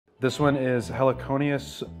This one is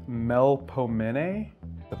Heliconius melpomene,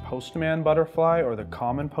 the postman butterfly or the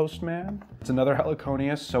common postman. It's another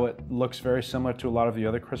Heliconius, so it looks very similar to a lot of the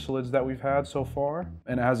other chrysalids that we've had so far.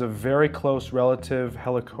 And it has a very close relative,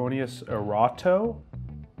 Heliconius erato.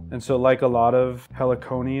 And so like a lot of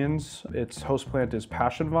heliconians, its host plant is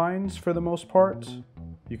passion vines for the most part.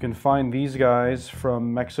 You can find these guys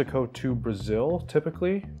from Mexico to Brazil,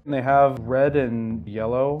 typically. And they have red and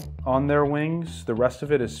yellow on their wings. The rest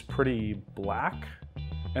of it is pretty black.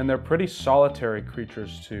 And they're pretty solitary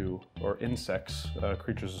creatures too, or insects.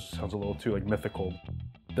 Creatures sounds a little too like mythical.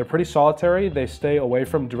 They're pretty solitary. They stay away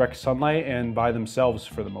from direct sunlight and by themselves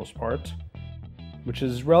for the most part, which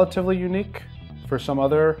is relatively unique. For some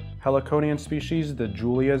other heliconian species, the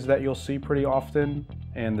Julias that you'll see pretty often,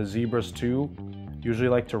 and the zebras too, usually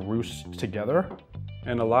like to roost together.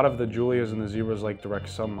 And a lot of the Julias and the zebras like direct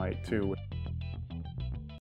sunlight too.